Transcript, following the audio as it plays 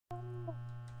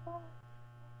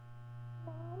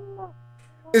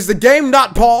Is the game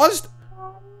not paused?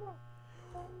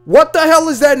 What the hell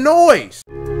is that noise?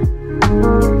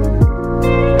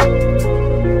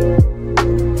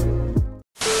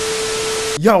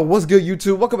 Yo, what's good,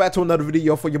 YouTube? Welcome back to another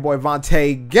video for your boy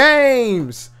Cubyte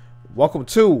Games. Welcome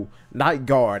to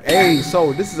DISREGARD. Hey,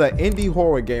 so this is an indie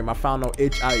horror game I found on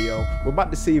itch.io. We're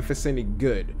about to see if it's any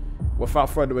good. Without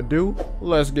further ado,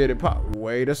 let's get it pop.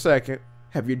 Wait a second.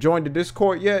 Have you joined the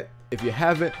Discord yet? If you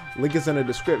haven't, link is in the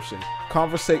description.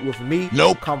 Conversate with me.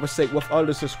 Nope. Conversate with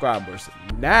other subscribers.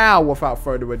 Now, without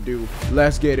further ado,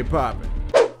 let's get it popping.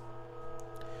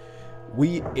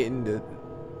 We in the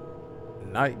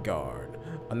DISREGARD.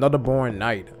 Another boring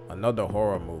night. Another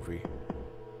horror movie.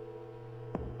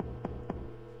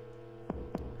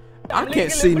 I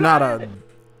can't see not a...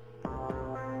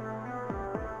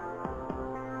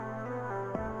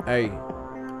 Hey.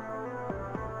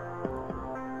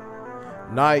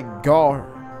 DISREGARD.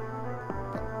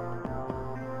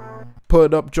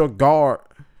 Put up your guard.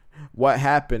 What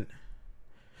happened?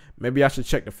 Maybe I should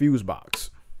check the fuse box.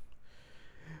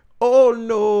 Oh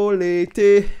no,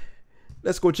 lady.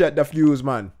 Let's go check the fuse,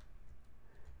 man.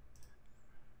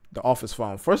 The office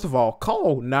phone. First of all,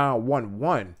 call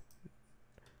 911.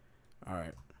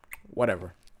 Alright.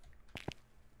 Whatever.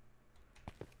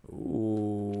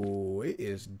 Ooh, it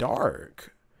is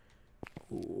dark.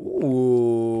 Ooh.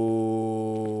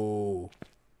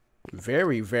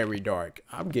 Very, very dark.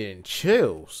 I'm getting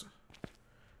chills.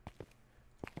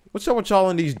 What's up with y'all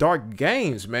in these dark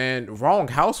games, man? Wrong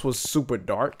House was super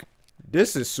dark.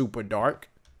 This is super dark.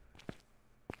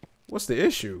 What's the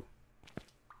issue?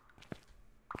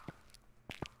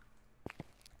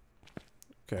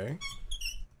 Okay.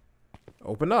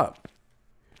 Open up.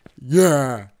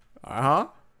 Yeah. Uh-huh.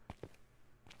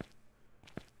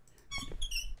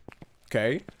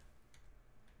 Okay.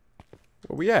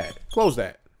 Where we at? Close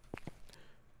that.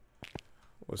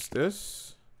 What's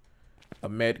this? A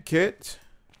med kit.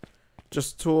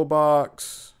 Just a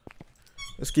toolbox.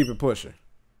 Let's keep it pushing.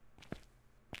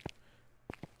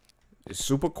 It's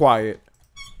super quiet.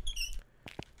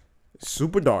 It's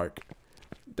super dark.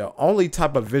 The only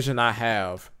type of vision I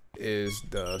have is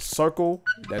the circle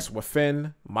that's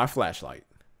within my flashlight.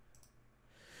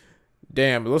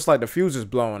 Damn, it looks like the fuse is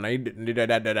blowing. I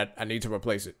need to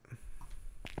replace it.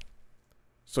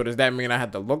 So does that mean I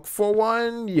have to look for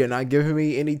one? You're not giving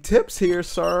me any tips here,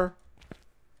 sir.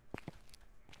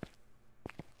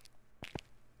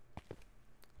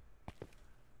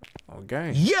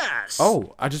 Okay. Yes.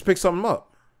 Oh, I just picked something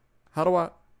up. How do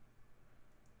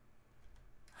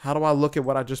I look at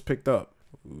what I just picked up?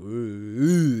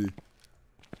 Ooh.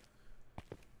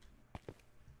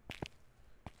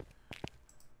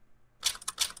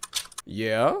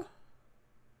 Yeah.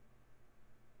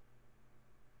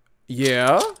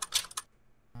 Yeah.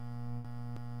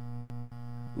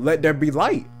 Let there be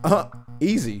light.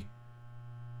 Easy.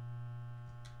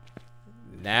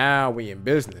 Now we in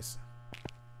business.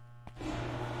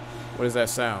 What is that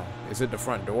sound? Is it the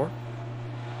front door?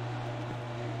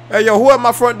 Hey, yo, who at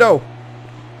my front door?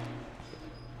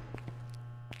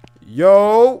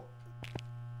 Yo.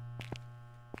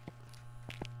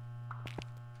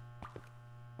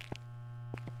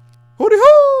 Hooty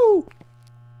hoo.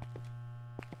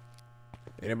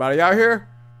 Anybody out here?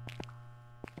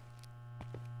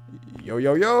 Yo,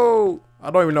 yo, yo. I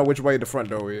don't even know which way the front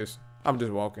door is. I'm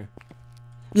just walking.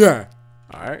 Yeah.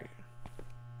 All right.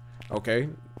 Okay.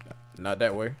 Not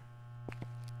that way.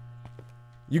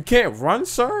 You can't run,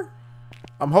 sir?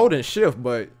 I'm holding shift,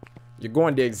 but you're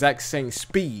going the exact same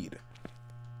speed.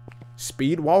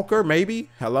 Speed walker,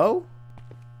 maybe? Hello?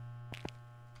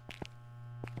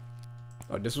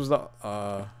 Oh, this was the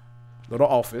little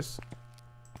office.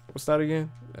 What's that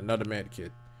again? Another med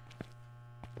kit.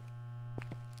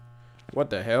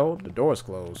 What the hell? The door's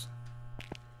closed.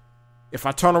 If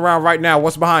I turn around right now,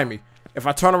 what's behind me? If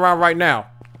I turn around right now.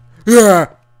 Yeah.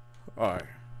 Alright.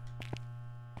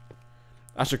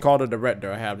 I should call the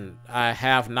director. I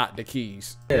have not the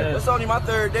keys. Yeah. It's only my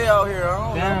third day out here.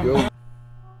 I don't know.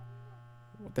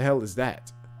 What the hell is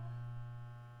that?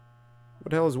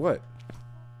 What the hell is what?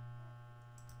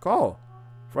 Call.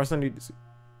 First I need to see.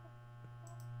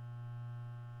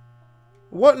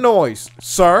 What noise,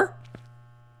 sir?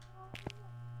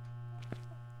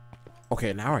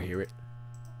 Okay, now I hear it.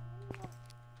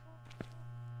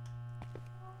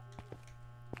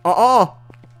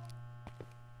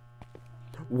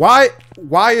 Why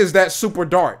is that super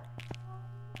dark?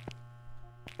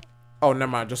 Oh,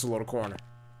 never mind, just a little corner.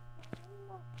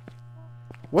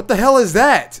 What the hell is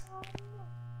that?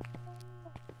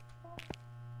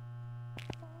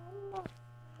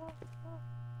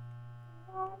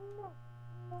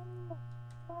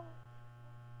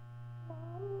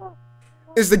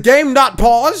 Is the game not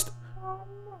paused?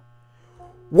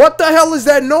 What the hell is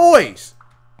that noise?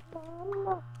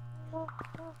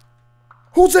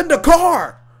 Who's in the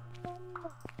car?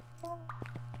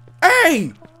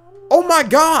 Hey! Oh my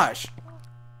gosh!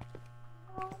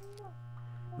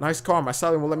 Nice car. My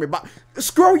salary won't let me buy.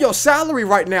 Screw your salary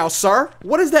right now, sir.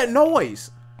 What is that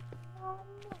noise?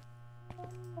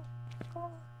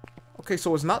 Okay,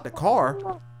 so it's not the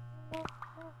car.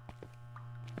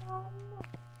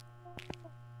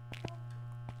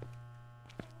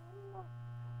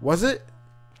 Was it?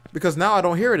 Because now I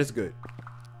don't hear it as good.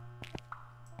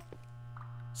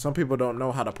 Some people don't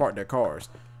know how to park their cars.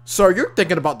 Sir, you're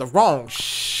thinking about the wrong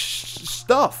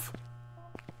stuff.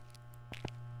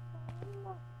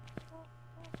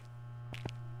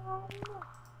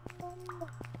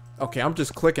 Okay, I'm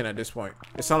just clicking at this point.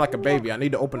 It sounds like a baby. I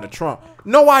need to open the trunk.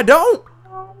 No, I don't.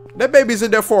 That baby's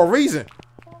in there for a reason.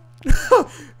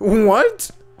 What?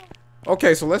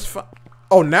 Okay, so let's find.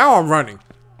 Oh, now I'm running.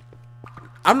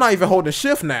 I'm not even holding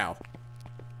shift now.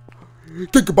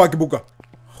 Kikabakabuka.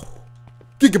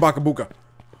 Kikabakabuka.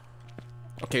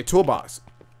 Okay, toolbox.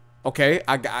 Okay,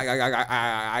 I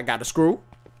got a screw.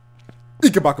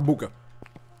 Ikabakabuka.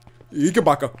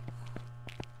 Ikabaka.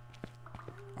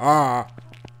 Ah.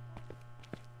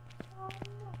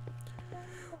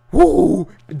 Woo!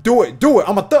 Do it, do it.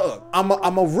 I'm a thug.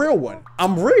 I'm a real one.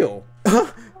 I'm real.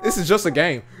 This is just a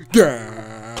game.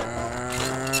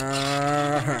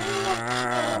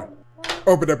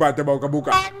 Open the bata boca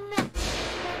buka.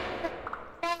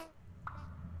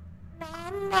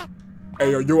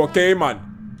 Hey, are you okay, man?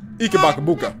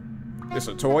 Ikabakabuka. It's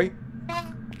a toy.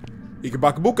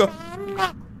 Ikabakabuka.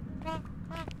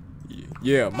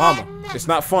 Yeah, mama. It's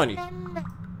not funny.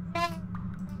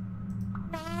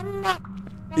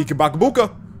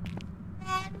 Ikabakabuka.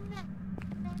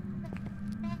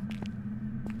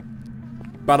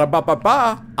 Ba ba ba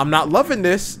ba. I'm not loving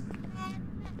this.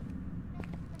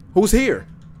 Who's here?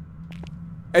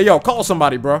 Hey, yo, call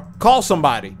somebody, bro. Call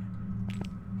somebody.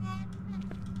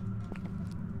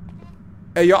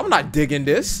 Hey, yo, I'm not digging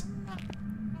this.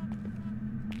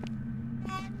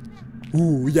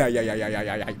 Ooh, yeah.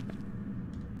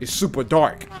 It's super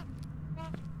dark.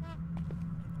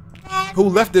 Who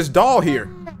left this doll here?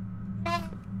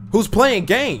 Who's playing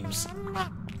games?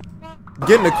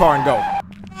 Get in the car and go.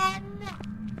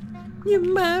 Your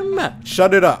mama.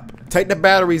 Shut it up. Take the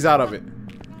batteries out of it.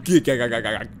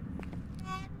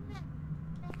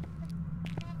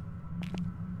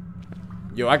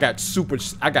 Yo, I got Super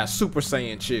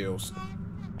Saiyan chills.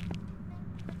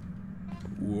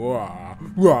 Wah,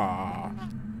 wah.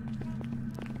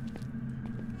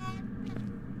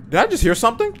 Did I just hear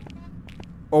something?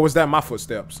 Or was that my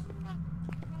footsteps?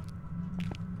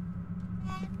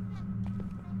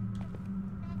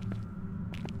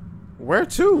 Where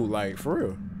to? Like, for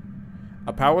real.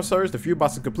 A power surge? The fuse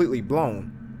box is completely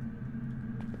blown.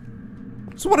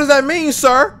 So what does that mean,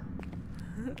 sir?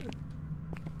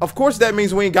 Of course that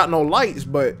means we ain't got no lights,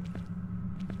 but...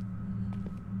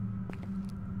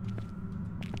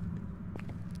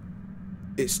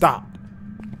 It stopped.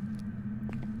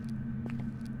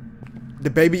 The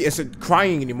baby isn't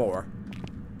crying anymore.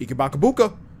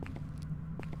 Ikabakabuka.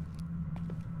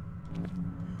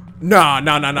 Nah.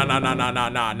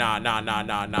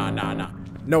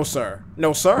 No, sir.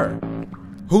 No, sir.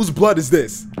 Whose blood is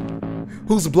this?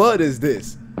 Whose blood is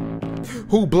this?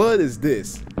 Whose blood is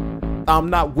this? I'm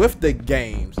not with the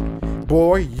games.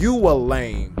 Boy, you a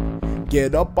lame.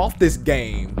 Get up off this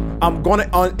game. I'm gonna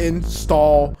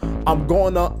uninstall. I'm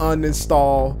gonna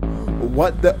uninstall.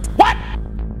 What the? What?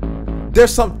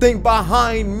 There's something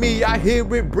behind me. I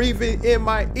hear it breathing in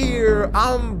my ear.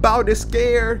 I'm about as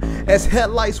scared as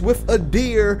headlights with a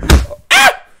deer.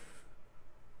 Ah!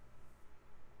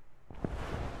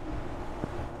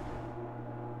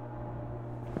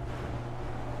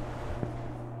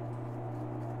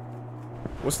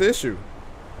 What's the issue?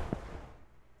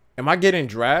 Am I getting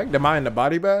dragged? Am I in the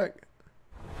body bag?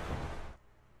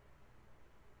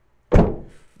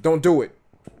 Don't do it.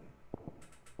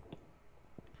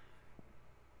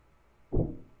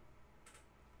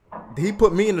 Did he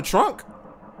put me in the trunk?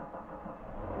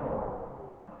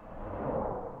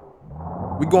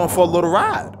 We going for a little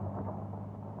ride.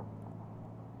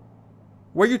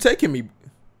 Where you taking me?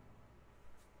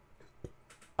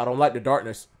 I don't like the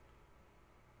darkness.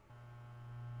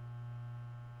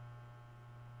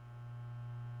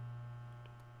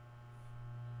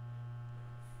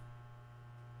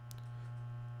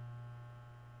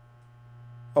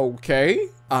 Okay,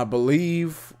 I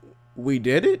believe we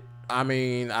did it. I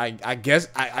mean, I guess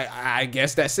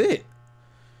that's it.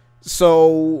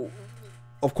 So,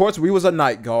 of course, we was a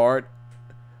night guard.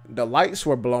 The lights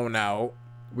were blown out.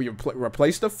 We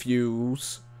replaced the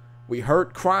fuse. We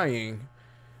heard crying.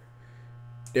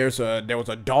 There was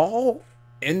a doll.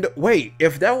 And wait,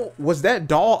 if that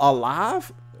doll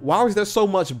alive? Why was there so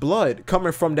much blood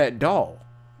coming from that doll?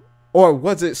 Or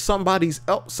was it somebody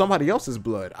else's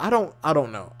blood? I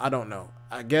don't know.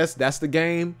 I guess that's the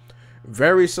game.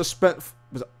 Very suspenseful.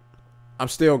 I'm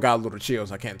still got a little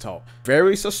chills. I can't talk.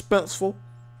 Very suspenseful.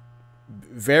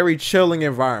 Very chilling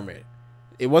environment.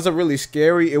 It wasn't really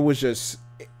scary. It was just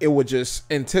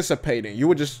anticipating. You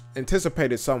were just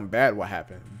anticipating something bad would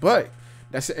happen. But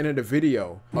that's the end of the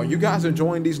video. Are you guys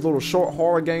enjoying these little short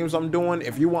horror games I'm doing?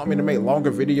 If you want me to make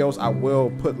longer videos, I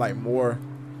will put like more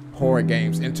horror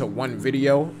games into one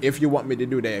video. If you want me to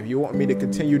do that. If you want me to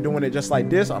continue doing it just like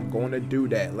this, I'm going to do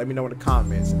that. Let me know in the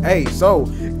comments. Hey, so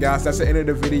guys, that's the end of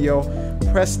the video.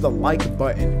 Press the like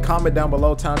button. Comment down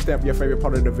below, timestamp your favorite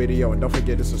part of the video, and don't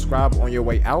forget to subscribe on your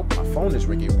way out. My phone is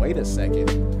ringing. Wait a second.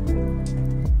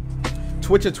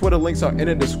 Twitch and Twitter links are in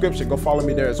the description. Go follow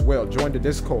me there as well. Join the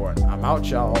Discord. I'm out,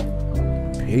 y'all.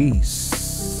 Peace.